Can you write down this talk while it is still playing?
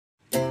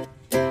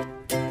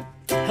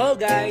Hello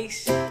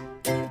guys,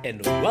 and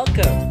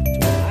welcome to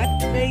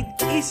Math Made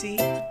Easy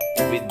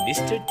with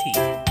Mr. T.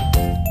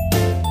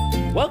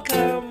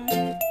 Welcome!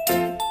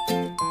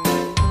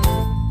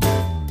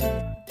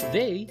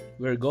 Today,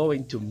 we're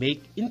going to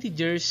make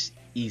integers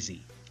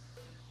easy.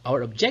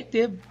 Our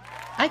objective,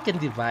 I can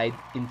divide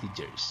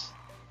integers.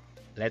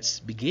 Let's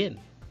begin.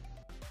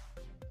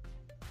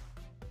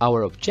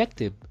 Our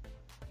objective,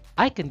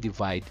 I can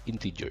divide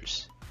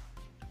integers.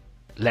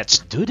 Let's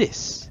do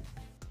this.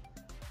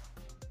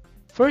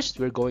 First,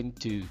 we're going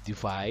to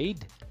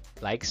divide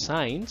like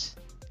signs,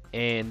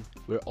 and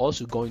we're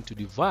also going to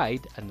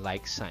divide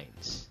unlike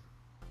signs.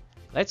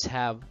 Let's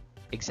have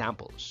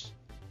examples.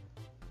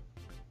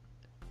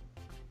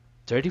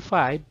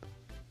 35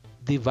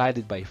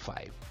 divided by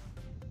 5.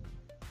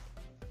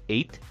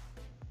 8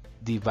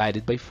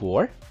 divided by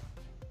 4.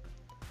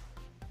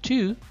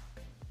 2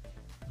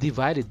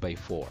 divided by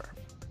 4.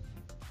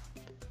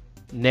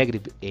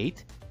 Negative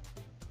 8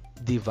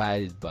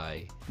 divided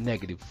by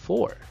negative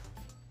 4.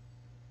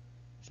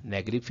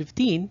 Negative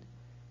 15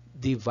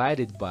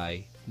 divided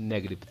by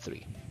negative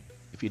 3.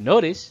 If you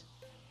notice,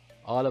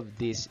 all of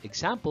these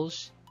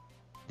examples,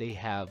 they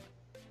have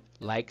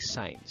like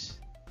signs.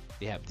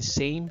 They have the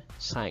same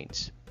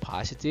signs,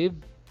 positive,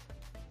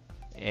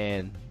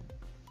 and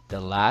the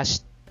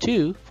last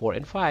two, 4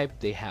 and 5,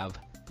 they have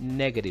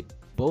negative.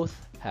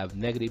 Both have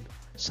negative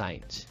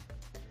signs.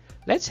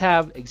 Let's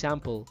have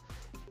example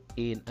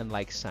in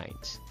unlike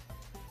signs.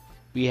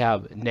 We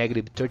have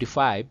negative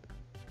 35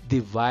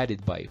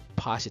 divided by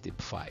positive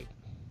 5.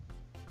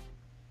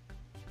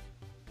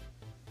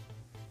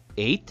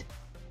 8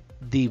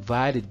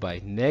 divided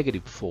by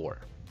negative 4.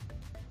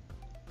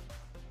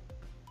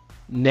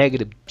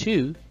 Negative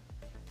 2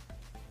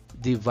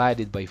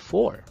 divided by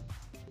 4.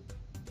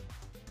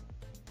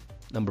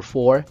 Number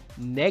 4,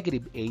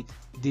 negative 8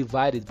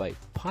 divided by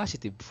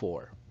positive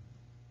 4.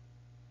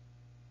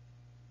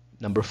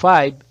 Number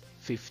 5,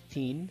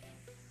 15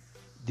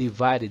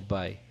 divided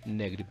by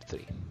negative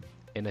 3.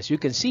 And as you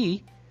can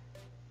see,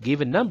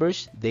 given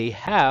numbers, they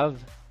have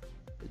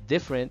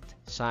different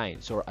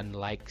signs or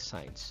unlike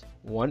signs.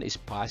 One is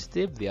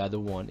positive, the other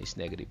one is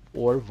negative,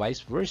 or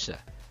vice versa.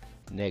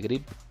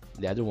 Negative,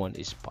 the other one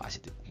is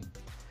positive.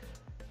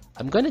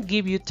 I'm going to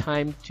give you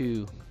time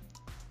to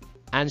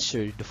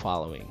answer the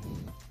following.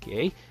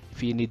 Okay,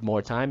 if you need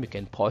more time, you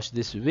can pause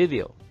this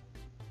video.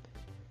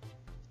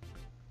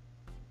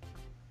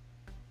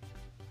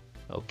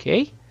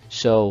 Okay,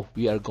 so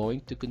we are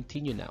going to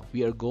continue now.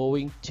 We are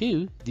going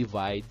to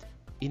divide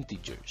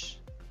integers.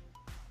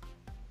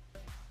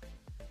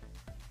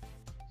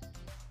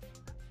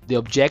 The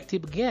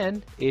objective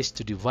again is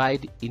to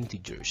divide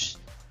integers.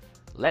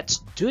 Let's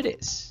do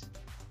this.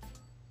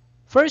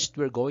 First,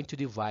 we're going to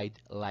divide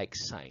like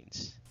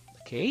signs.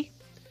 Okay,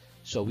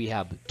 so we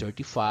have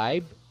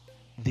 35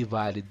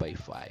 divided by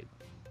 5.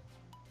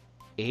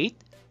 8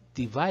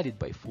 divided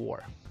by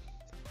 4.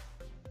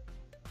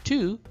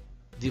 2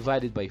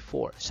 divided by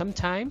 4.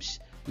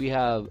 Sometimes we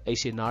have a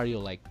scenario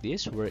like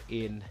this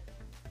wherein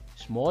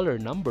smaller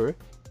number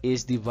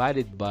is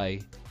divided by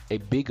a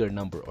bigger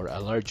number or a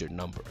larger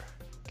number.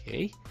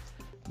 Okay,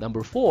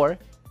 number 4,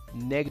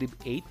 negative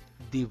 8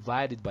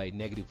 divided by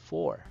negative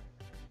 4.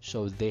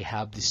 So they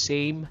have the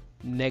same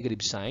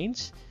negative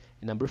signs.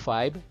 Number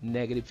 5,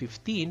 negative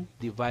 15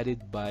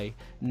 divided by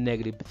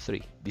negative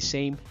 3. The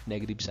same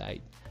negative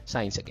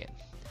signs again.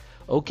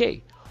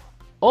 Okay,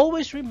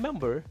 always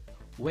remember,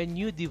 when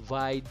you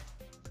divide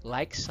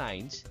like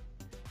signs,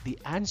 the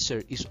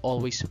answer is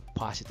always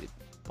positive.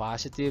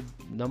 Positive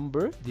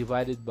number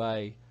divided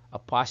by a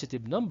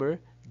positive number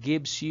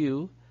gives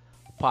you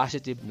a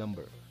positive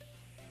number.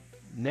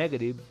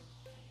 Negative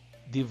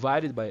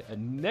divided by a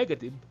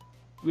negative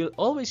will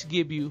always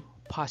give you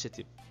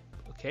positive.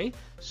 Okay,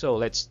 so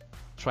let's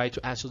try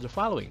to answer the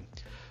following.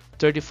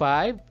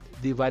 35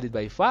 divided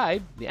by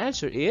 5, the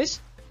answer is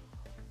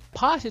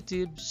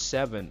positive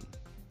 7.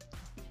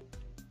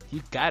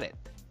 You got it.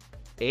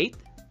 8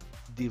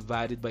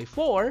 divided by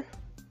 4,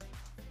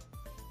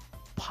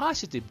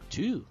 positive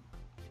 2.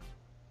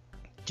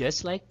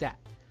 Just like that.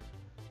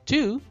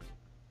 2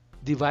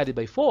 divided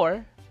by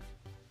 4,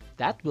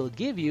 that will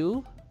give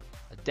you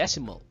a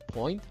decimal,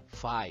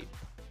 0.5.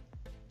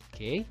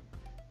 Okay,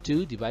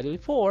 2 divided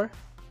by 4,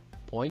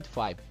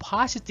 0.5,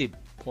 positive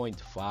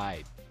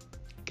 0.5.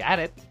 Got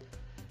it.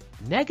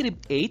 Negative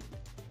 8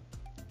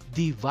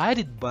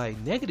 divided by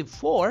negative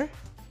 4.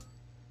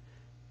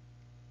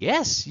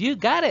 Yes, you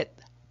got it.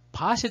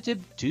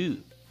 Positive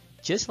 2.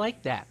 Just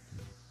like that.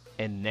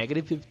 And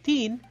negative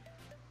 15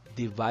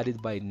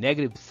 divided by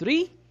negative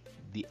 3.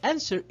 The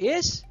answer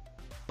is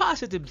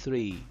positive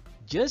 3.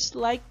 Just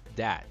like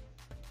that.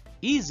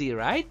 Easy,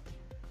 right?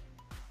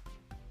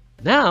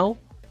 Now,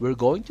 we're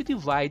going to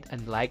divide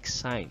unlike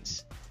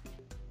signs.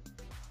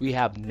 We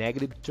have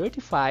negative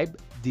 35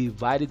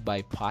 divided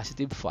by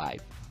positive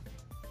 5.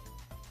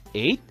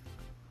 8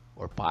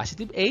 or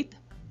positive 8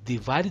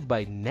 divided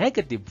by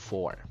negative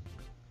 4.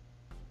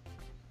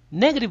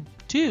 Negative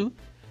 2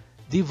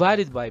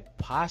 divided by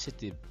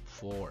positive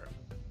 4.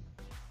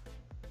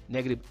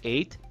 Negative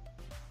 8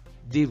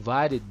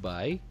 divided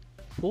by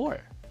 4.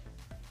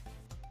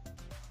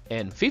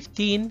 And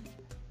 15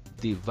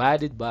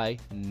 divided by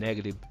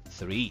negative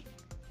 3.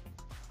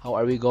 How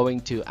are we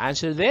going to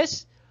answer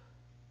this?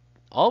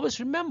 Always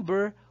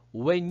remember,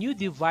 when you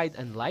divide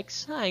unlike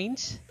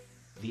signs,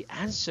 the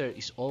answer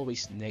is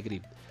always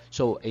negative.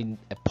 So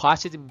a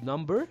positive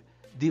number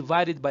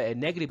divided by a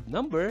negative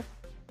number,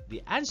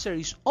 the answer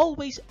is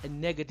always a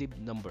negative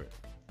number.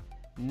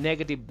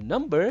 Negative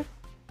number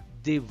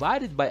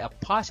divided by a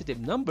positive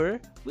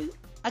number will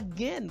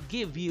again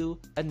give you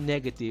a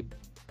negative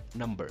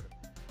number.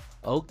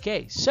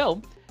 Okay,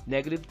 so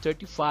negative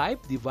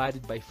 35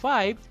 divided by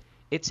 5,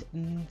 it's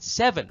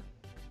 7.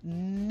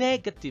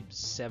 Negative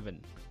 7.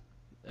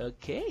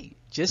 Okay,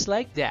 just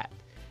like that.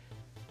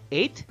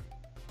 8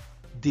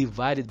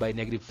 divided by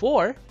negative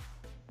 4,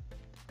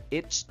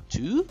 it's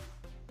 2,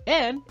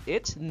 and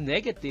it's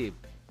negative.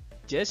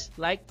 Just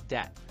like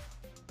that.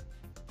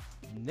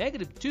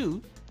 Negative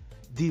 2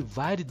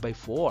 divided by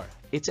 4,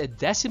 it's a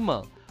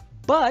decimal,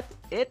 but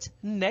it's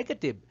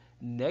negative.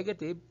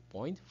 Negative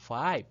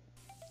 0.5.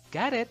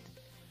 Got it?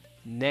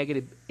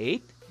 Negative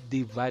 8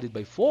 divided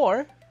by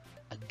 4,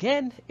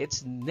 again,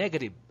 it's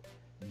negative.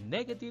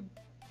 Negative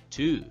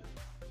 2.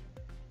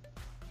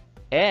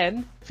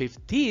 And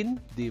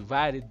 15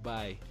 divided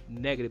by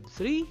negative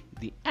 3,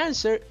 the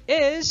answer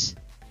is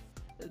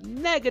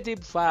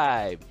negative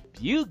 5.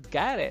 You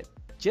got it.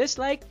 Just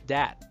like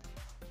that.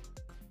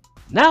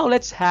 Now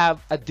let's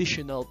have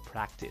additional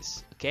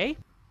practice, okay?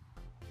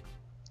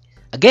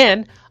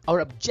 Again, our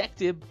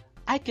objective,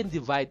 I can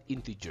divide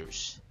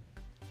integers.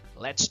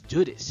 Let's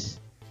do this.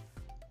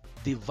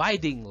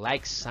 Dividing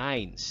like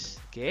signs,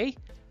 okay?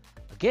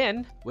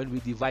 Again, when we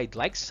divide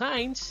like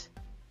signs,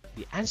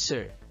 the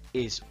answer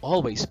is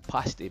always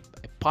positive.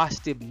 A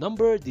positive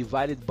number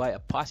divided by a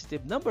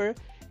positive number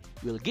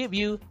will give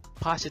you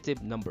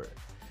positive number.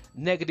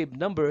 Negative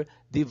number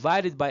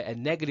divided by a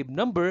negative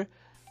number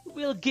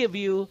will give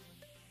you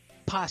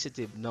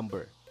positive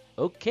number.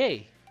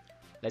 Okay,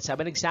 let's have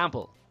an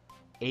example.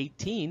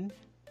 18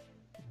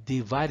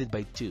 divided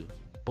by 2.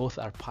 Both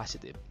are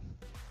positive.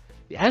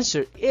 The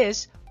answer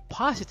is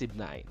positive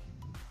 9.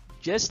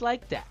 Just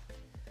like that.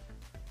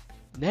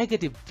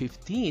 Negative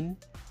 15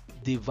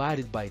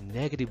 divided by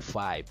negative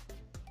 5.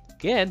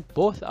 Again,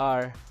 both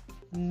are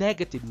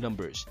negative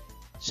numbers.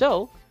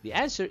 So, the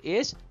answer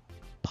is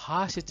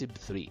positive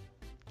 3.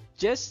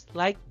 Just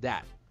like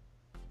that.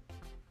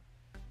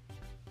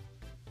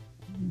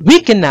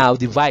 We can now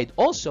divide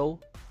also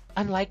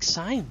unlike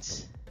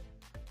signs.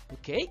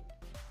 Okay?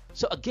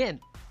 So again,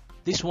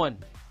 this one,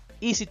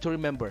 easy to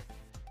remember.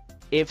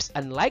 If it's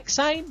unlike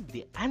sign,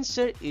 the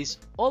answer is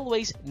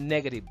always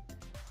negative.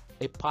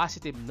 A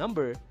positive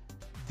number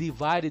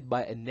divided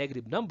by a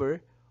negative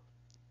number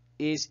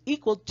is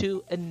equal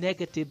to a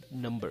negative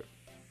number.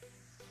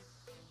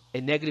 A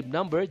negative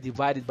number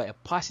divided by a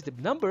positive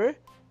number,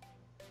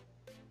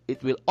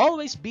 it will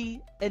always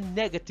be a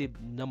negative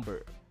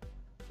number.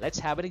 Let's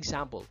have an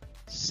example.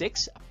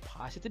 6, a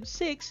positive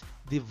 6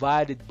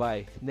 divided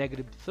by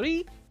negative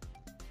 3.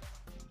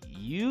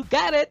 You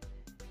got it.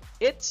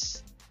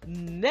 It's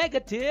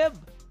negative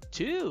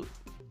 2.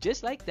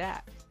 Just like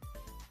that.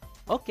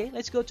 Okay,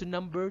 let's go to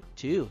number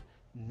 2.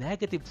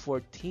 Negative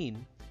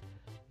 14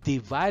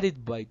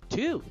 divided by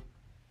 2.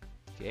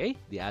 Okay,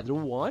 the other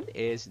one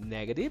is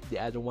negative, the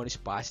other one is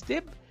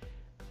positive.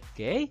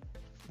 Okay,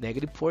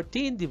 negative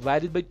 14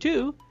 divided by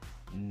 2,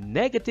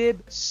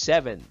 negative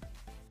 7.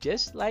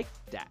 Just like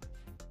that.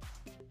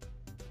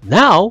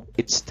 Now,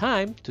 it's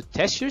time to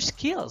test your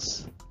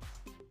skills.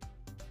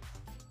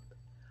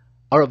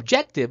 Our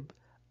objective,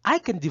 I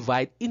can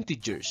divide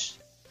integers.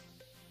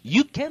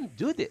 You can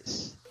do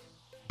this.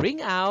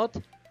 Bring out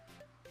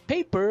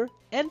paper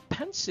and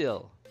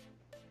pencil.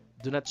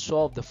 Do not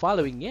solve the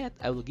following yet.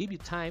 I will give you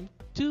time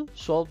to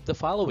solve the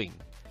following.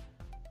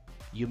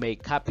 You may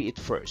copy it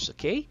first,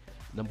 okay?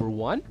 Number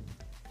 1,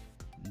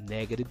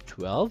 negative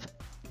 12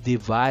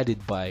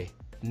 divided by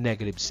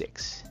negative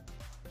 6.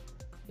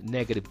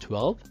 Negative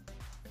 12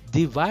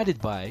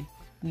 divided by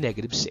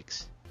negative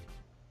 6.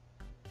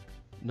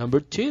 Number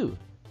 2,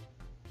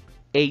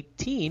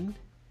 18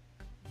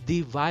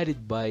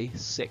 divided by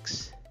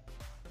 6.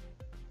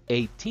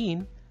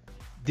 18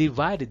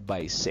 divided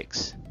by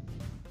 6.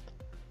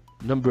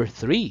 Number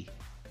 3,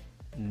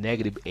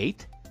 negative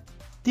 8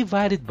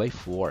 divided by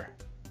 4.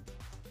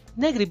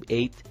 Negative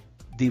 8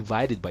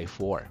 divided by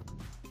 4.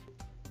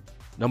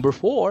 Number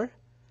 4,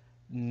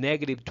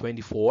 negative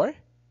 24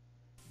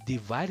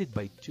 divided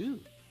by 2.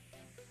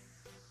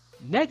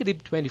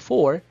 Negative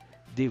 24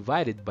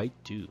 divided by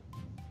 2.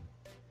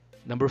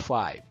 Number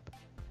 5,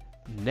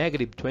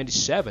 negative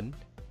 27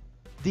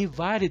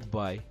 divided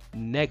by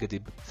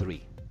negative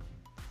 3.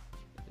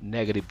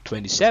 Negative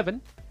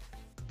 27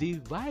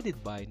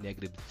 divided by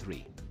negative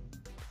 3.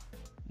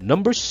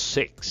 Number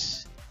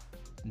 6,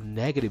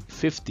 negative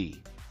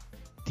 50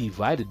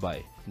 divided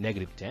by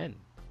negative 10.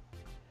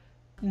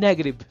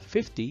 Negative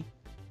 50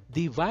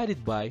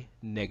 divided by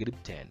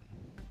negative 10.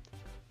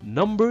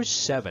 Number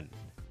 7,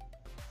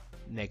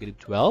 negative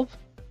 12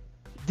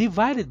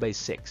 divided by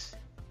 6.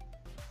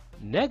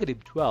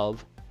 negative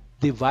 12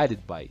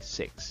 divided by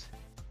 6.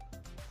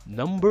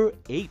 Number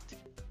 8.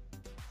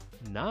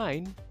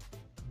 9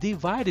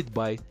 divided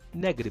by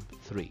negative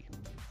 3.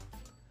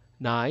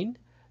 9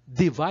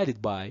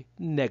 divided by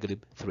negative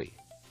 3.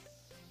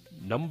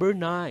 Number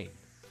 9.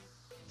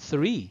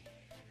 3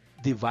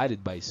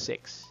 divided by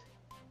 6.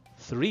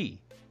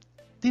 3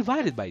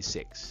 divided by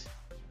 6.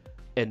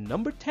 And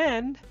number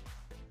 10.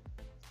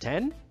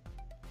 10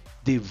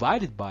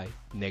 divided by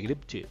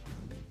negative 2.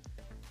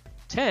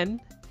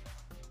 10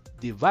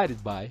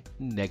 divided by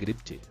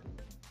negative 2.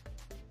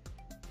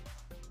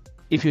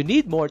 If you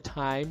need more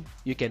time,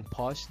 you can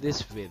pause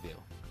this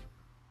video.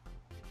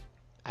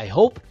 I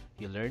hope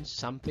you learned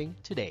something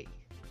today.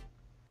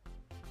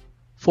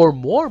 For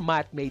more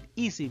Math Made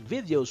Easy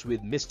videos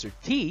with Mr.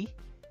 T,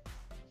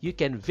 you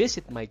can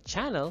visit my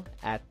channel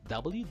at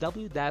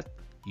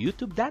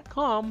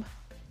www.youtube.com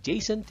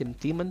Jason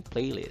Timtimon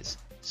Playlist.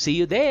 See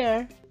you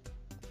there!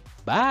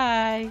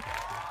 Bye!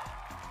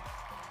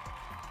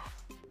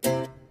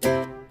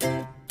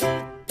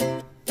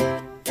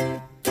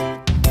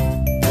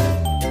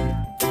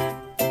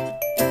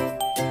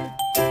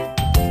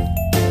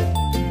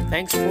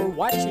 Thanks for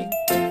watching.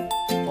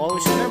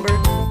 Always remember,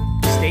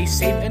 stay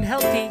safe and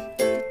healthy.